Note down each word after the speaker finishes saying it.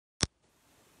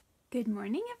Good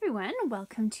morning, everyone.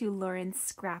 Welcome to Lauren's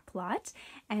Scrap Lot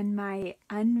and my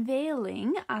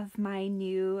unveiling of my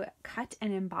new cut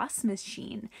and emboss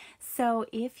machine. So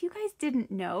if you guys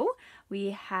didn't know,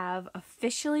 we have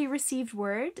officially received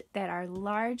word that our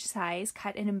large size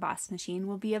cut and emboss machine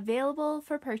will be available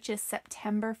for purchase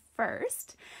September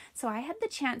 1st. So I had the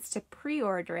chance to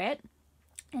pre-order it,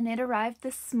 and it arrived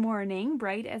this morning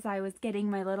right as I was getting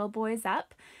my little boys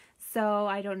up. So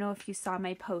I don't know if you saw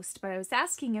my post, but I was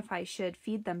asking if I should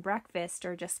feed them breakfast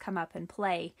or just come up and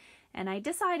play. And I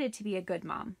decided to be a good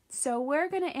mom. So we're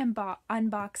going to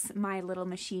unbox my little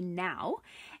machine now.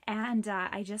 And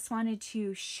I just wanted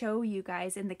to show you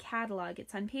guys in the catalog.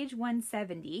 It's on page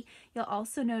 170. You'll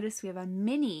also notice we have a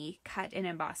mini cut and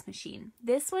emboss machine.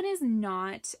 This one is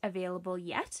not available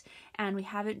yet, and we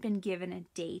haven't been given a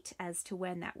date as to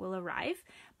when that will arrive.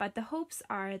 But the hopes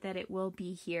are that it will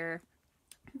be here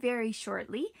very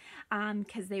shortly,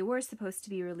 because they were supposed to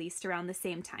be released around the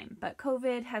same time, but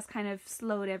COVID has kind of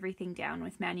slowed everything down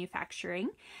with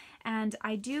manufacturing. And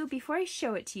I do, before I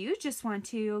show it to you, just want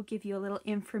to give you a little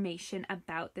information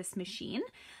about this machine.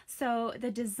 So the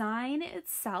design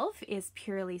itself is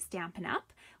purely Stampin'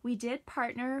 Up. We did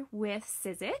partner with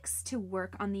Sizzix to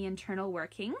work on the internal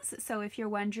workings. So if you're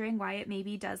wondering why it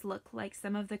maybe does look like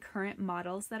some of the current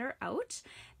models that are out,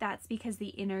 that's because the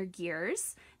inner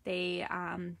gears, they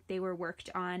were worked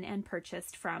on and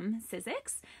purchased from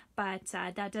Sizzix, but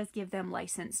that does give them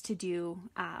license to do,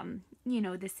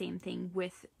 the same thing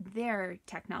with their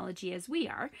technology as we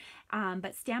are.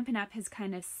 But Stampin' Up has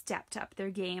kind of stepped up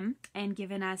their game and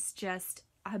given us just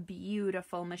a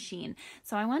beautiful machine.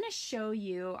 So I want to show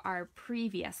you our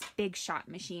previous Big Shot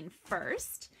machine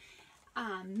first.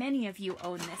 Many of you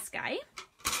own this guy.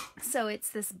 So it's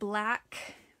this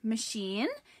black machine.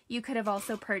 You could have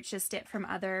also purchased it from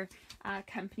other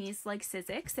companies like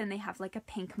Sizzix, and they have like a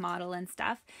pink model and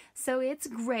stuff. So it's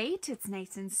great. It's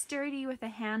nice and sturdy with a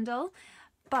handle,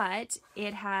 but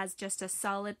it has just a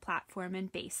solid platform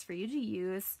and base for you to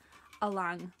use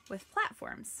along with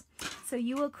platforms. So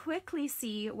you will quickly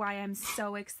see why I'm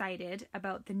so excited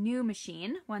about the new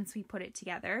machine once we put it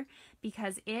together,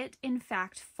 because it in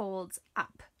fact folds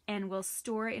up and will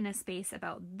store in a space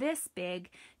about this big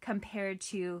compared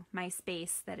to my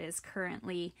space that is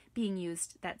currently being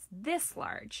used that's this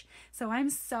large. So I'm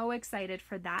so excited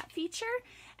for that feature,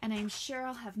 and I'm sure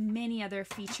I'll have many other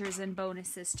features and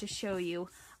bonuses to show you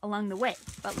along the way.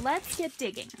 But let's get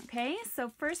digging, okay?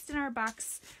 So first in our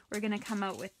box, we're gonna come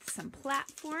out with some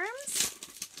platforms,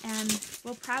 and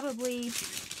we'll probably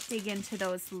dig into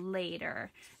those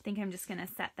later. I think I'm just gonna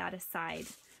set that aside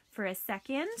for a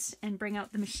second and bring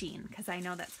out the machine, because I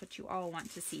know that's what you all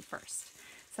want to see first.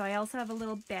 So I also have a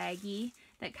little baggie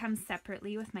that comes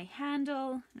separately with my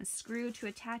handle, a screw to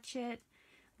attach it,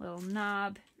 a little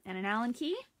knob, and an Allen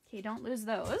key. Okay, don't lose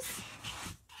those.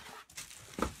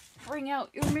 Bring out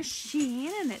your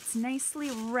machine, and it's nicely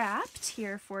wrapped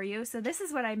here for you. So this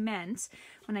is what I meant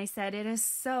when I said it is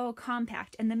so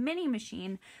compact, and the mini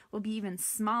machine will be even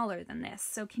smaller than this.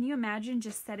 So can you imagine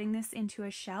just setting this into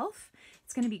a shelf?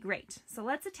 It's going to be great. So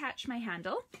let's attach my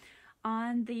handle.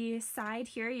 On the side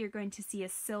here, you're going to see a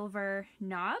silver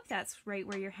knob. That's right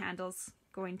where your handle's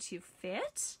going to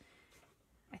fit,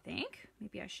 I think.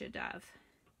 Maybe I should have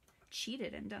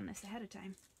cheated and done this ahead of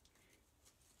time.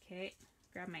 Okay.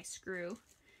 Grab my screw,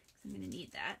 because I'm going to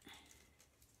need that.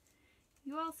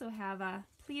 You also have a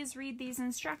please read these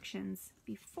instructions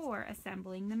before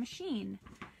assembling the machine.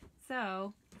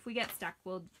 So if we get stuck,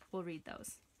 we'll read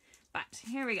those. But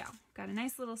here we go. Got a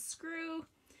nice little screw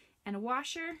and a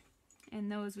washer, and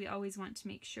those we always want to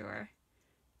make sure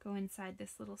go inside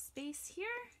this little space here.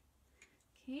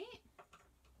 Okay.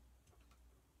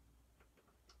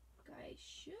 Guy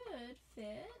should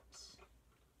fit.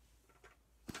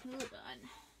 Hold on.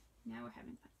 Now we're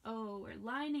having fun. Oh, we're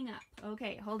lining up.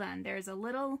 Okay, hold on. There's a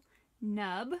little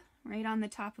nub right on the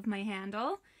top of my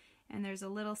handle, and there's a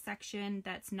little section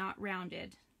that's not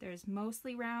rounded. There's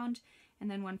mostly round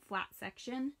and then one flat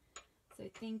section. So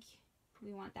I think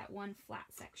we want that one flat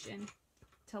section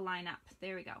to line up.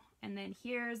 There we go. And then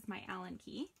here's my Allen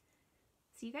key.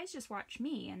 So you guys just watch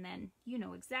me, and then you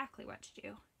know exactly what to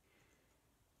do.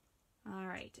 All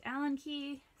right, Allen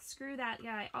key, screw that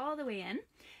guy all the way in.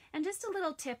 And just a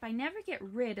little tip, I never get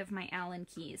rid of my Allen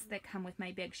keys that come with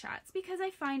my Big Shots, because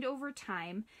I find over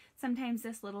time, sometimes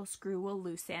this little screw will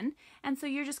loosen. And so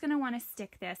you're just gonna wanna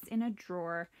stick this in a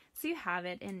drawer so you have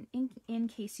it, and in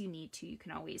case you need to, you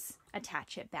can always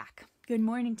attach it back. Good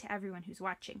morning to everyone who's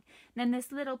watching. And then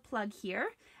this little plug here,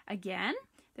 again,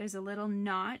 there's a little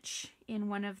notch in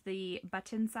one of the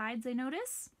button sides, I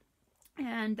notice.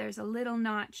 And there's a little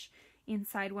notch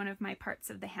inside one of my parts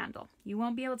of the handle. You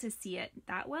won't be able to see it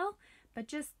that well, but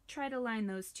just try to line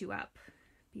those two up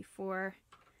before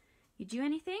you do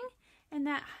anything, and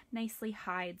that nicely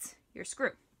hides your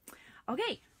screw.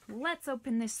 Okay, let's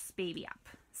open this baby up.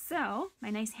 So my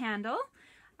nice handle,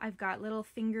 I've got little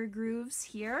finger grooves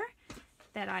here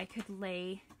that I could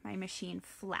lay my machine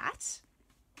flat.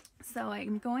 So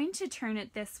I'm going to turn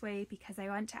it this way because I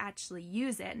want to actually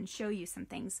use it and show you some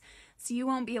things. So you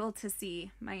won't be able to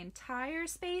see my entire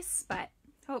space, but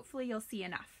hopefully you'll see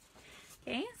enough.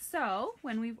 Okay, so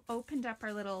when we've opened up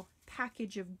our little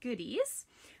package of goodies,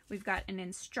 we've got an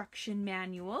instruction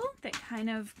manual that kind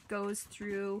of goes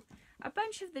through a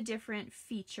bunch of the different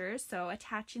features. So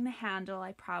attaching the handle,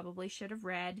 I probably should have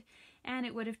read, and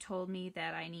it would have told me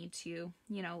that I need to,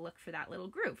 you know, look for that little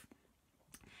groove.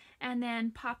 And then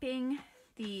popping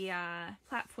the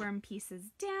platform pieces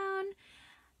down,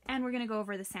 and we're going to go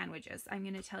over the sandwiches. I'm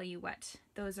going to tell you what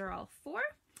those are all for.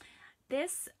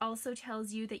 This also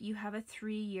tells you that you have a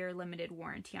 3-year limited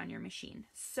warranty on your machine.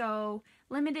 So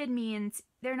limited means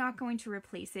they're not going to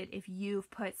replace it if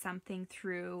you've put something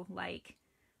through like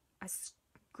a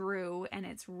screw and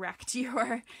it's wrecked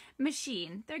your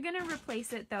machine. They're going to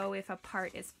replace it though if a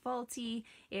part is faulty,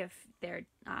 if their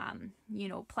you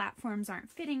know, platforms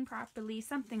aren't fitting properly,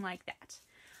 something like that.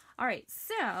 All right,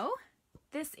 so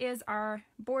this is our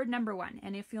board number 1,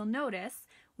 and if you'll notice,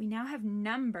 we now have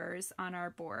numbers on our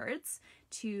boards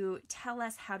to tell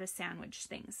us how to sandwich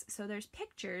things. So there's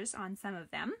pictures on some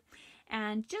of them,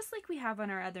 and just like we have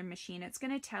on our other machine, it's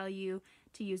going to tell you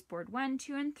to use board 1,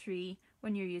 2, and 3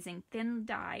 when you're using thin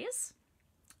dies,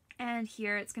 and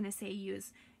here it's going to say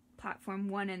use platform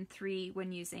 1 and 3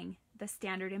 when using the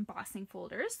standard embossing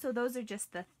folders. So those are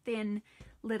just the thin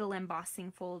little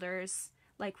embossing folders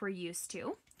like we're used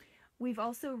to. We've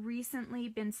also recently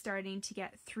been starting to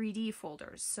get 3D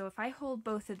folders. So if I hold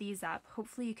both of these up,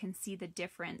 hopefully you can see the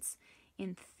difference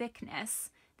in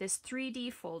thickness. This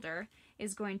 3D folder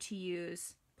is going to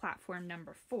use platform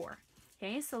number 4.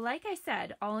 Okay, so like I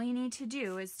said, all you need to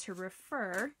do is to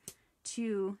refer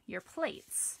to your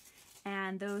plates,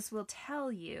 and those will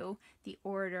tell you the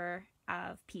order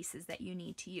of pieces that you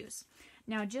need to use.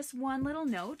 Now, just one little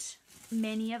note,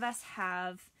 many of us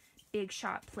have Big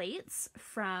Shot plates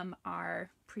from our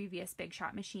previous Big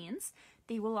Shot machines.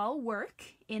 They will all work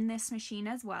in this machine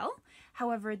as well.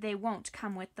 However, they won't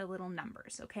come with the little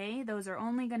numbers, okay? Those are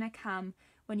only going to come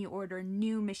when you order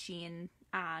new machine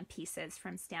pieces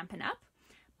from Stampin' Up,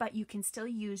 but you can still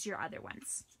use your other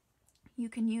ones. You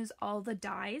can use all the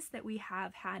dies that we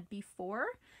have had before.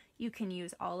 You can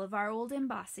use all of our old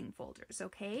embossing folders,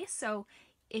 okay? So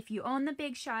if you own the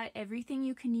Big Shot, everything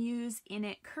you can use in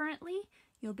it currently,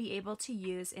 you'll be able to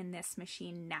use in this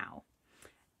machine now.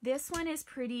 This one is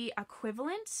pretty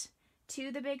equivalent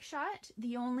to the Big Shot.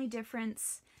 The only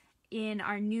difference in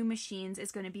our new machines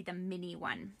is going to be the mini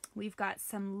one. We've got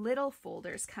some little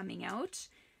folders coming out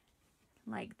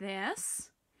like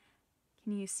this.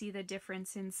 Can you see the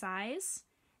difference in size?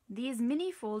 These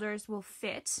mini folders will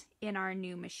fit in our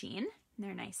new machine.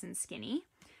 They're nice and skinny.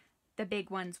 The big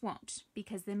ones won't,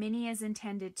 because the mini is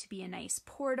intended to be a nice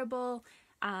portable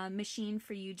machine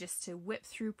for you just to whip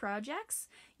through projects.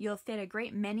 You'll fit a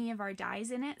great many of our dies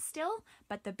in it still,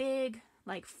 but the big,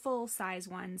 like full-size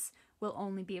ones will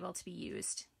only be able to be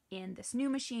used in this new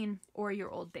machine or your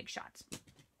old Big Shot.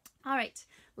 All right,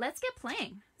 let's get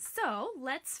playing. So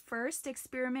let's first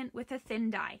experiment with a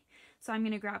thin die. So I'm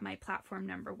going to grab my platform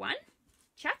number 1,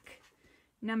 check,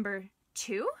 number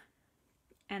 2,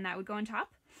 and that would go on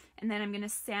top, and then I'm going to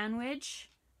sandwich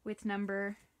with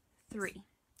number 3.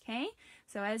 Okay,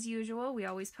 so as usual, we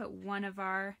always put one of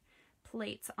our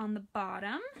plates on the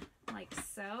bottom, like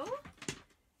so.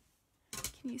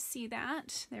 Can you see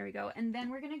that? There we go. And then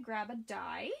we're going to grab a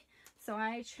die. So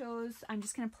I'm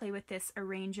just going to play with this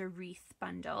Arrange a Wreath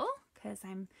bundle because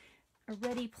I'm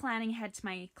already planning ahead to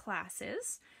my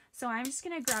classes. So I'm just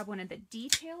going to grab one of the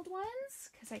detailed ones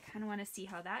because I kind of want to see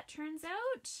how that turns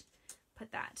out.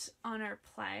 Put that on our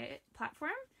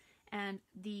platform. And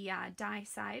the die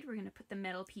side, we're going to put the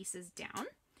metal pieces down.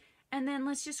 And then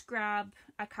let's just grab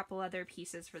a couple other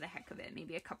pieces for the heck of it.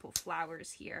 Maybe a couple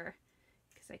flowers here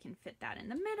because I can fit that in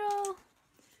the middle.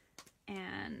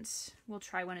 And we'll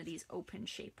try one of these open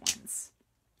shape ones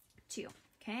too.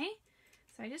 Okay,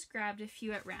 so I just grabbed a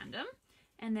few at random.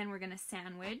 And then we're going to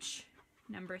sandwich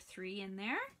number 3 in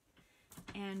there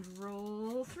and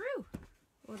roll through.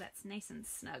 Oh, that's nice and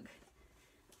snug.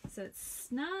 So it's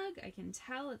snug, I can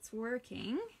tell it's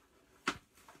working.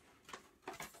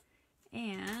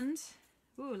 And,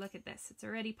 ooh, look at this. It's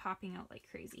already popping out like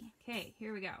crazy. Okay,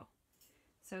 here we go.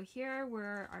 So here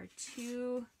were our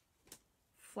 2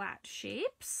 flat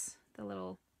shapes, the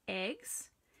little eggs.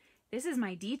 This is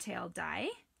my detailed die.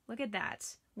 Look at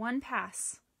that. One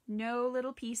pass. No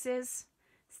little pieces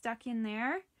stuck in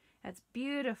there. That's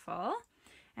beautiful.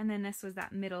 And then this was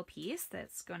that middle piece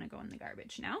that's going to go in the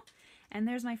garbage now. And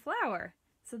there's my flower.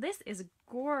 So this is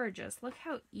gorgeous. Look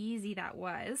how easy that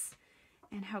was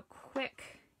and how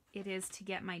quick it is to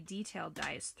get my detailed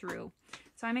dies through.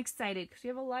 So I'm excited because we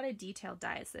have a lot of detailed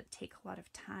dies that take a lot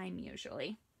of time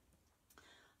usually.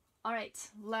 All right,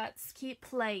 let's keep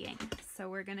playing. So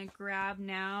we're going to grab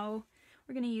now,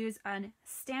 we're going to use a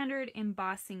standard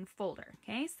embossing folder.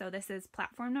 Okay, so this is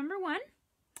platform number 1.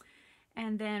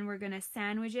 And then we're going to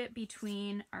sandwich it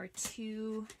between our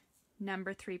 2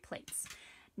 number 3 plates.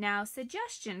 Now,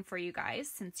 suggestion for you guys,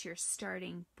 since you're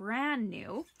starting brand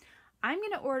new, I'm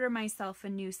going to order myself a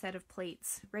new set of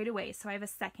plates right away. So I have a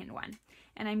second one.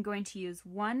 And I'm going to use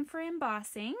one for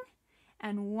embossing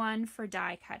and one for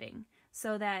die cutting.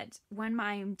 So that when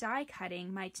I'm die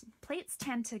cutting, my plates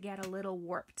tend to get a little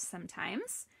warped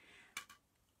sometimes.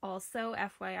 Also,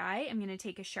 FYI, I'm going to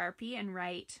take a Sharpie and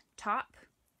write top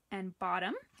and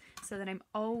bottom so that I'm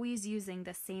always using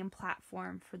the same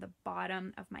platform for the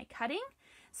bottom of my cutting.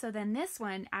 So then this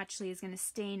one actually is going to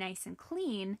stay nice and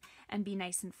clean and be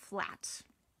nice and flat.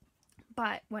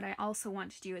 But what I also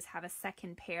want to do is have a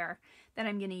second pair that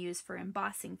I'm going to use for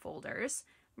embossing folders.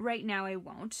 Right now I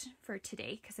won't for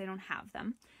today because I don't have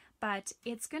them. But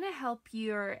it's going to help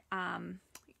your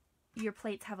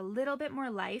plates have a little bit more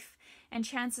life, and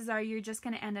chances are you're just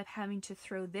going to end up having to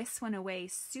throw this one away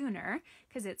sooner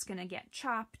because it's going to get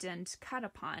chopped and cut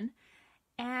upon,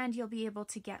 and you'll be able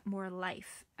to get more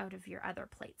life out of your other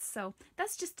plates. So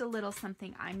that's just a little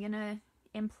something I'm going to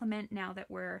implement now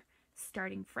that we're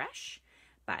starting fresh.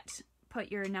 But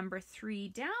put your number 3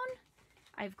 down.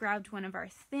 I've grabbed one of our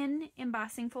thin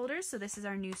embossing folders, so this is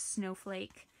our new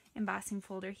snowflake embossing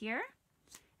folder here.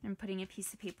 I'm putting a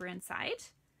piece of paper inside.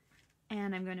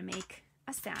 And I'm going to make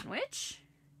a sandwich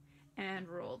and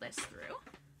roll this through.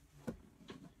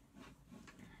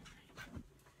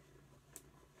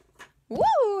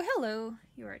 Whoa, hello.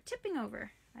 You are tipping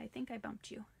over. I think I bumped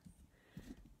you.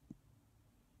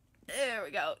 There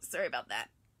we go. Sorry about that.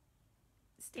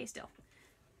 Stay still.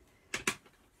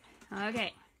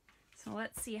 Okay, so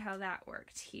let's see how that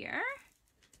worked here.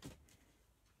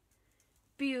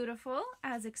 Beautiful,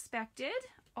 as expected.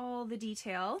 All the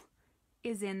detail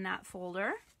is in that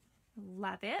folder.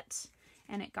 Love it.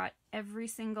 And it got every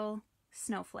single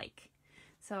snowflake.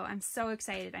 So I'm so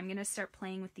excited. I'm going to start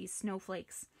playing with these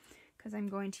snowflakes because I'm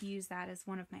going to use that as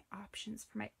one of my options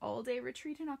for my all-day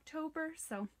retreat in October.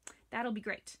 So that'll be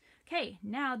great. Okay,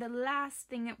 now the last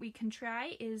thing that we can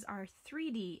try is our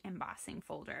 3D embossing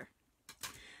folder.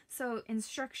 So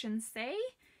instructions say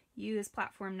use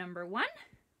platform number 1,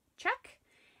 check,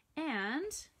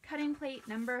 and cutting plate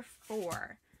number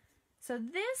 4. So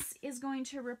this is going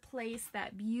to replace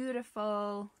that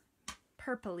beautiful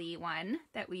purpley one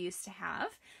that we used to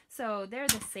have. So they're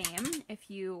the same if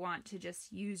you want to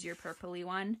just use your purpley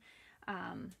one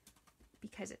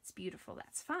because it's beautiful,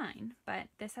 that's fine. But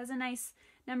this has a nice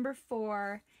number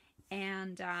 4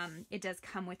 and it does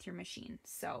come with your machine.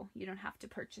 So you don't have to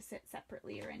purchase it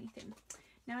separately or anything.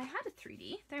 Now I had a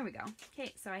 3D, there we go.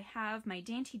 Okay, so I have my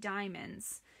Dainty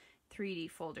Diamonds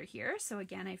 3D folder here. So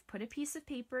again, I've put a piece of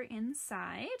paper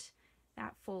inside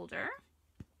that folder,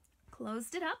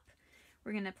 closed it up.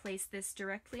 We're going to place this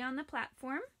directly on the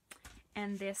platform,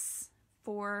 and this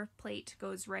 4 plate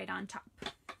goes right on top.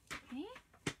 Okay.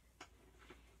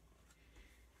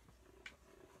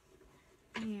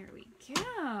 There we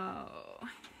go.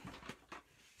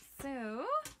 So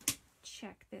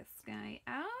check this guy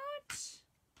out.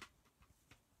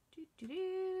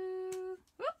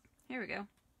 Whoop, here we go.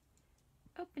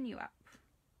 Open you up.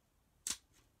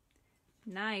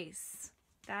 Nice.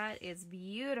 That is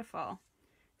beautiful.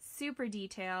 Super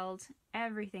detailed.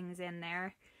 Everything's in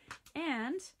there.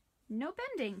 And no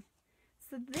bending.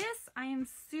 So this I am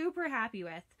super happy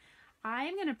with.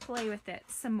 I'm going to play with it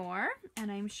some more,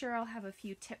 and I'm sure I'll have a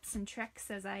few tips and tricks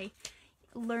as I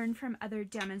learn from other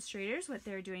demonstrators what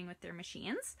they're doing with their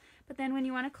machines. But then when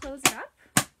you want to close it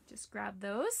up, just grab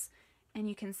those and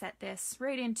you can set this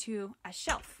right into a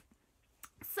shelf.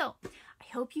 So I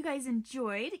hope you guys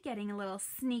enjoyed getting a little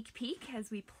sneak peek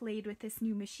as we played with this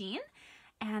new machine,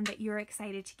 and that you're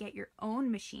excited to get your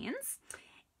own machines.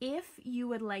 If you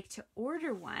would like to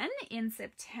order one in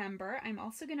September, I'm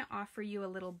also going to offer you a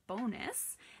little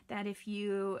bonus that if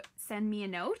you send me a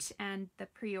note and the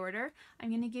pre-order, I'm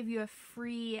going to give you a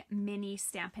free mini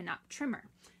Stampin' Up! Trimmer.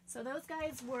 So those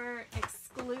guys were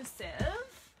exclusive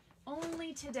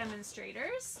only to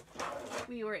demonstrators.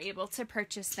 We were able to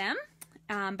purchase them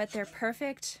but they're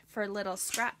perfect for little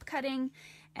scrap cutting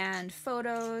and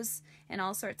photos and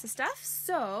all sorts of stuff.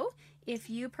 So if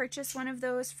you purchase one of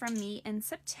those from me in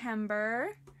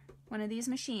September, one of these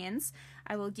machines,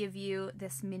 I will give you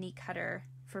this mini cutter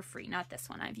for free. Not this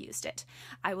one, I've used it.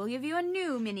 I will give you a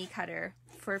new mini cutter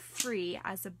for free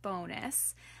as a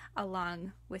bonus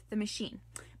along with the machine.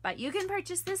 But you can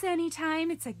purchase this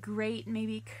anytime. It's a great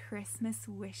maybe Christmas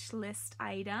wish list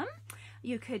item.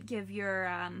 You could give your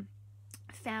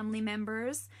family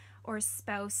members or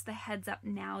spouse the heads up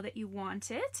now that you want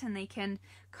it, and they can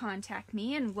contact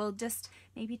me and we'll just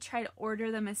maybe try to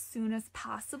order them as soon as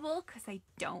possible, because I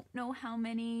don't know how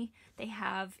many they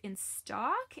have in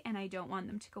stock and I don't want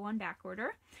them to go on back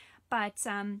order. But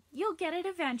you'll get it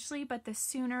eventually, but the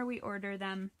sooner we order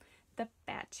them, the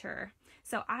better.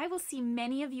 So I will see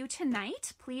many of you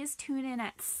tonight. Please tune in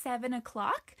at 7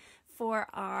 o'clock for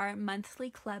our monthly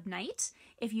club night.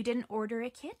 If you didn't order a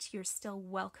kit, you're still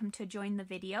welcome to join the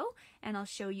video, and I'll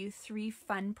show you 3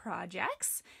 fun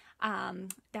projects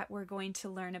that we're going to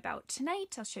learn about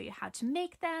tonight. I'll show you how to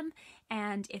make them,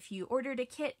 and if you ordered a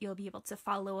kit, you'll be able to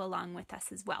follow along with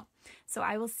us as well. So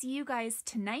I will see you guys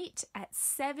tonight at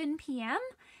 7 p.m.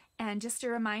 And just a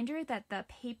reminder that the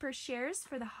paper shares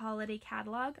for the holiday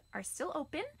catalog are still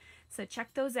open, so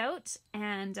check those out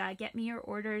and get me your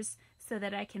orders so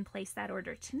that I can place that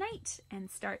order tonight and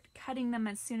start cutting them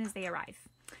as soon as they arrive.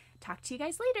 Talk to you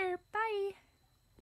guys later. Bye!